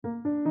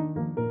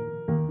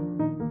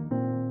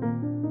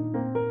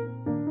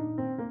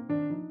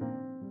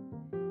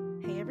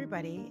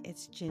everybody.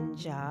 It's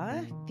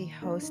Ginger, the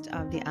host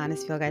of the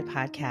Honest Feel Guide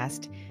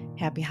podcast.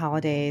 Happy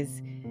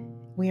holidays.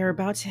 We are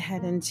about to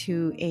head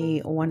into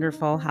a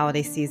wonderful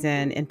holiday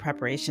season in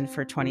preparation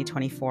for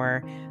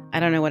 2024. I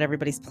don't know what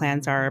everybody's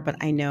plans are, but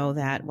I know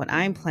that what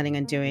I'm planning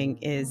on doing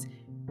is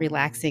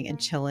relaxing and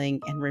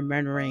chilling and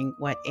remembering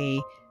what a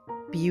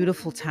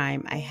beautiful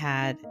time I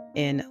had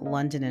in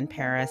London and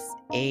Paris,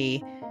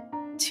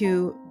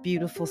 two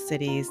beautiful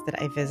cities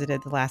that I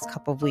visited the last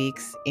couple of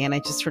weeks. And I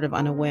just sort of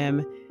on a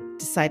whim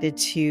decided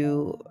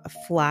to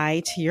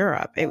fly to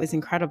Europe. It was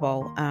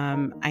incredible.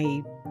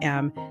 I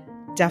am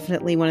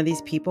definitely one of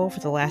these people for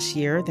the last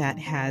year that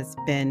has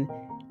been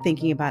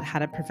thinking about how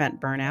to prevent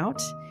burnout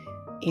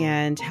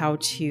and how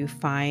to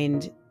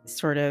find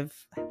sort of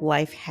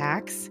life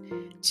hacks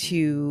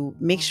to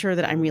make sure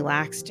that I'm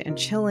relaxed and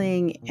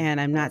chilling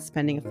and I'm not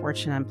spending a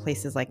fortune on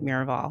places like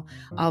Miraval.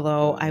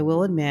 Although I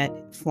will admit,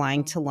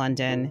 flying to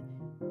London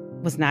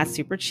was not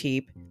super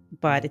cheap,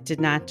 but it did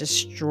not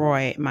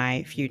destroy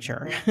my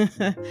future.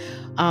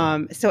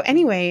 So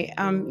anyway,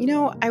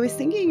 I was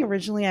thinking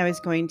originally I was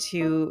going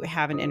to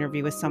have an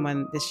interview with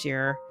someone this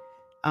year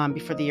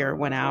before the year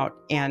went out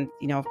and,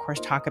 of course,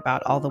 talk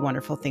about all the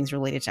wonderful things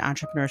related to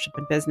entrepreneurship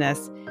and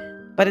business.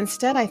 But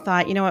instead I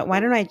thought, why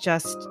don't I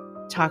just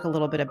talk a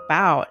little bit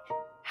about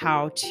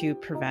how to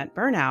prevent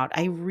burnout?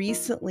 I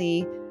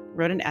recently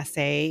wrote an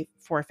essay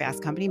for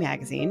Fast Company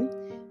magazine,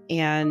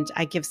 and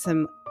I give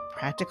some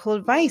practical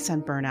advice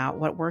on burnout,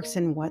 what works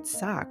and what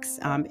sucks,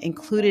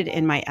 included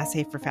in my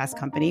essay for Fast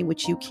Company,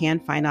 which you can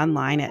find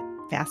online at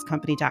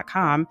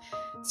fastcompany.com.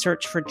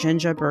 Search for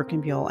Ginger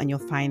Birkenbuehl and you'll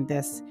find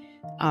this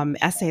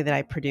essay that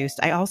I produced.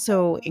 I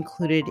also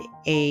included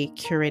a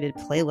curated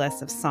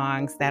playlist of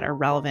songs that are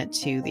relevant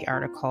to the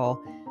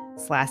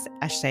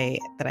article/essay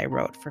that I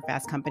wrote for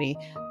Fast Company.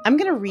 I'm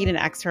going to read an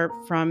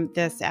excerpt from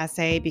this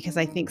essay because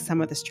I think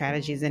some of the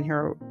strategies in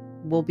here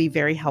will be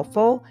very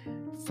helpful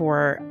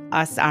for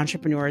us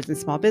entrepreneurs and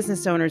small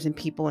business owners and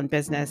people in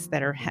business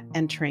that are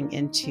entering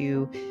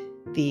into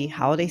the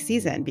holiday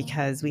season,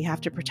 because we have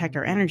to protect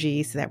our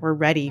energy so that we're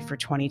ready for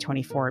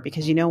 2024.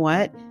 Because you know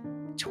what?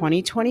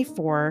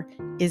 2024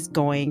 is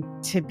going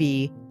to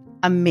be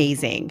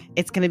amazing.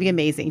 It's going to be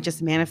amazing.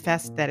 Just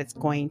manifest that it's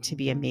going to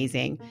be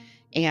amazing.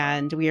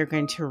 And we are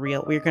going to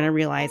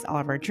realize all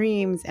of our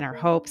dreams and our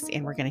hopes,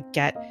 and we're going to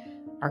get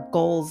our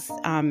goals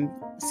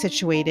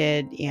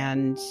situated,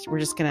 and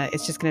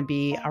it's just going to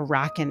be a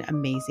rockin'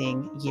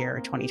 amazing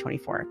year,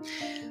 2024.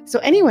 So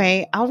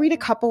anyway, I'll read a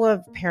couple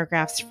of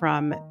paragraphs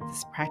from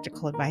this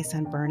practical advice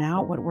on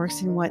burnout, what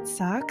works and what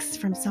sucks,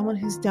 from someone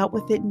who's dealt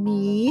with it,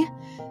 me.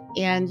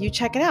 And you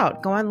check it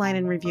out. Go online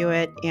and review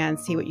it and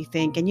see what you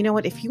think. And you know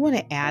what? If you want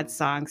to add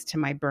songs to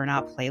my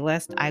burnout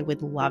playlist, I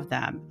would love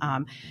them.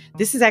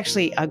 This is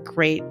actually a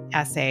great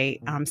essay.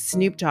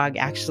 Snoop Dogg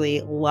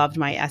actually loved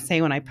my essay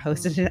when I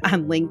posted it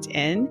on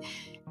LinkedIn.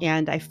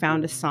 And I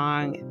found a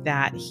song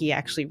that he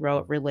actually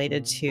wrote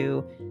related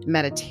to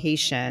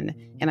meditation,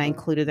 and I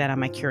included that on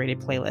my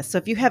curated playlist. So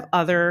if you have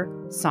other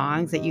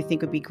songs that you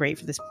think would be great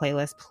for this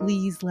playlist,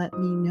 please let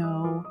me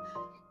know.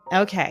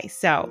 Okay,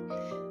 so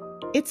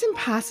it's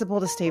impossible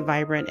to stay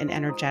vibrant and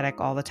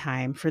energetic all the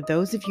time. For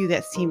those of you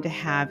that seem to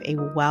have a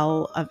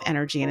well of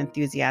energy and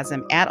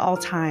enthusiasm at all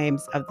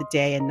times of the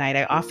day and night,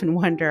 I often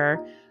wonder,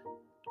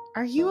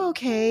 are you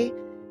okay?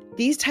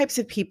 These types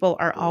of people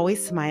are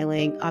always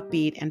smiling,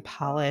 upbeat, and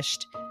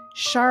polished,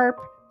 sharp,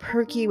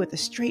 perky, with a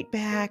straight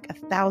back,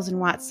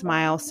 1,000-watt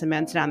smile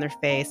cemented on their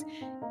face,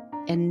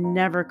 and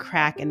never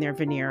crack in their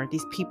veneer.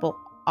 These people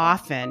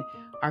often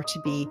are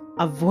to be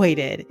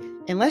avoided.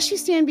 Unless you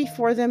stand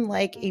before them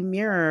like a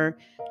mirror,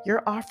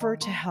 your offer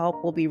to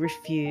help will be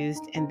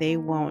refused, and they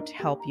won't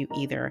help you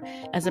either.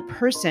 As a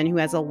person who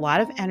has a lot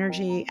of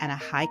energy and a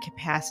high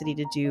capacity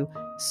to do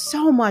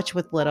so much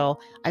with little,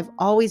 I've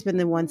always been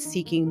the one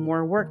seeking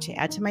more work to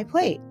add to my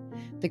plate.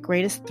 The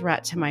greatest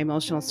threat to my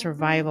emotional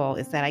survival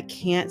is that I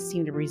can't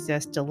seem to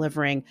resist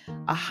delivering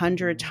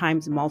 100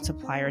 times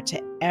multiplier to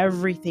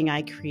everything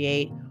I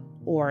create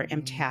or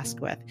am tasked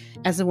with.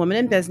 As a woman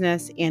in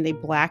business and a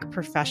Black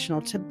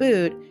professional to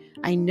boot,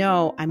 I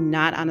know I'm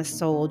not on a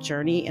solo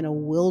journey in a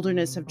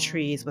wilderness of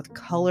trees with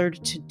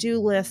colored to-do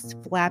lists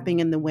flapping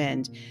in the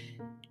wind.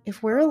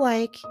 If we're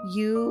like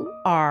you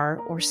are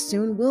or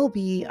soon will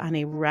be on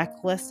a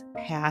reckless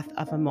path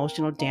of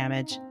emotional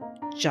damage,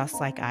 just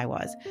like I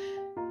was.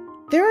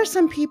 There are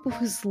some people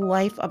whose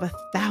life of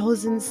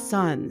 1,000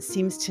 suns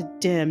seems to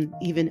dim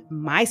even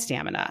my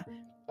stamina.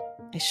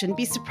 I shouldn't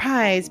be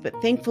surprised, but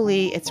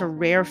thankfully it's a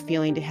rare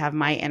feeling to have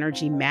my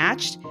energy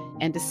matched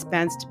and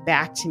dispensed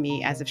back to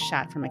me as if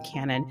shot from a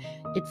cannon.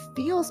 It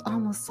feels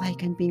almost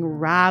like I'm being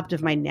robbed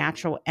of my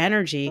natural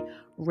energy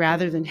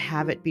rather than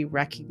have it be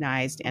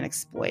recognized and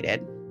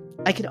exploited.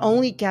 I can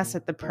only guess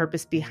at the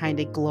purpose behind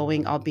a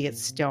glowing, albeit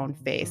stone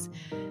face.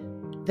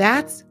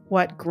 That's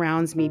what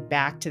grounds me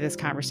back to this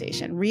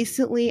conversation.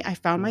 Recently, I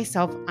found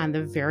myself on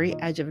the very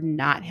edge of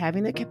not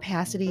having the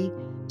capacity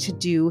to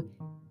do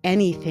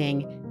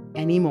anything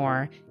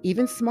anymore.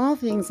 Even small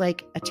things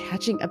like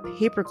attaching a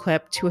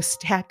paperclip to a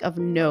stack of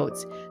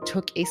notes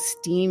took a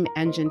steam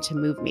engine to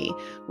move me.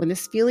 When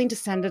this feeling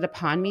descended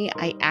upon me,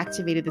 I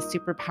activated the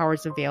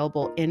superpowers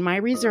available in my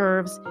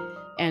reserves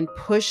and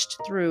pushed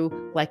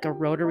through like a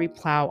rotary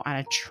plow on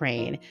a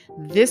train.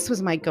 This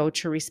was my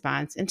go-to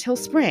response until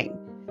spring,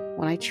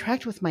 when I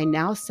trekked with my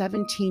now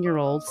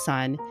 17-year-old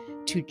son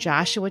to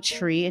Joshua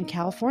Tree in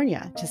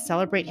California to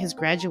celebrate his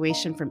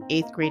graduation from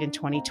 8th grade in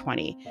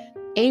 2020.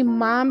 A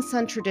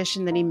mom-son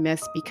tradition that he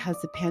missed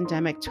because the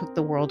pandemic took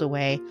the world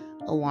away,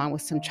 along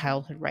with some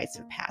childhood rites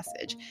of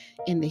passage.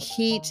 In the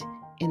heat,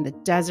 in the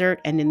desert,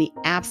 and in the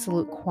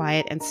absolute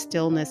quiet and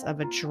stillness of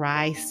a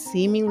dry,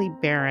 seemingly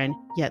barren,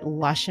 yet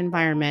lush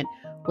environment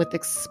with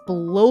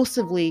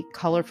explosively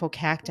colorful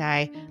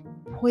cacti,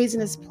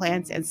 poisonous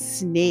plants, and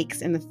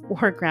snakes in the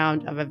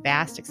foreground of a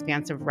vast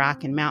expanse of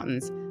rock and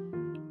mountains,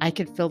 I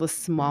could feel the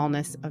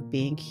smallness of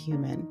being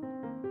human.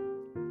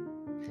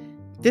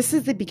 This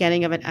is the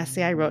beginning of an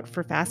essay I wrote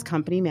for Fast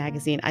Company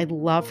magazine. I'd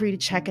love for you to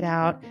check it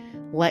out.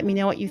 Let me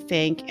know what you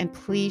think, and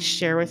please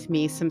share with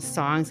me some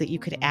songs that you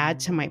could add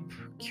to my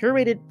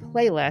curated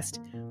playlist,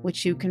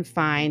 which you can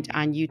find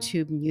on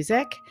YouTube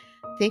Music.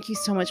 Thank you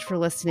so much for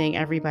listening,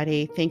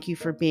 everybody. Thank you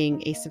for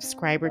being a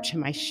subscriber to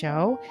my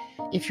show.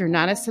 If you're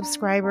not a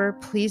subscriber,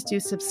 please do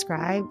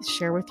subscribe,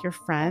 share with your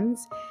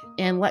friends,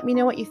 and let me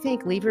know what you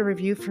think. Leave a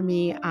review for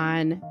me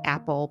on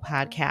Apple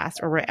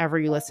Podcasts or wherever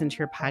you listen to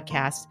your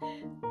podcast.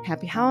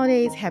 Happy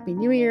holidays, Happy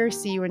New Year.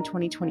 See you in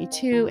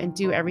 2022, and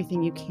do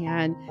everything you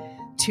can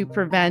to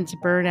prevent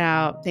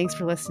burnout. Thanks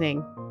for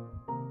listening.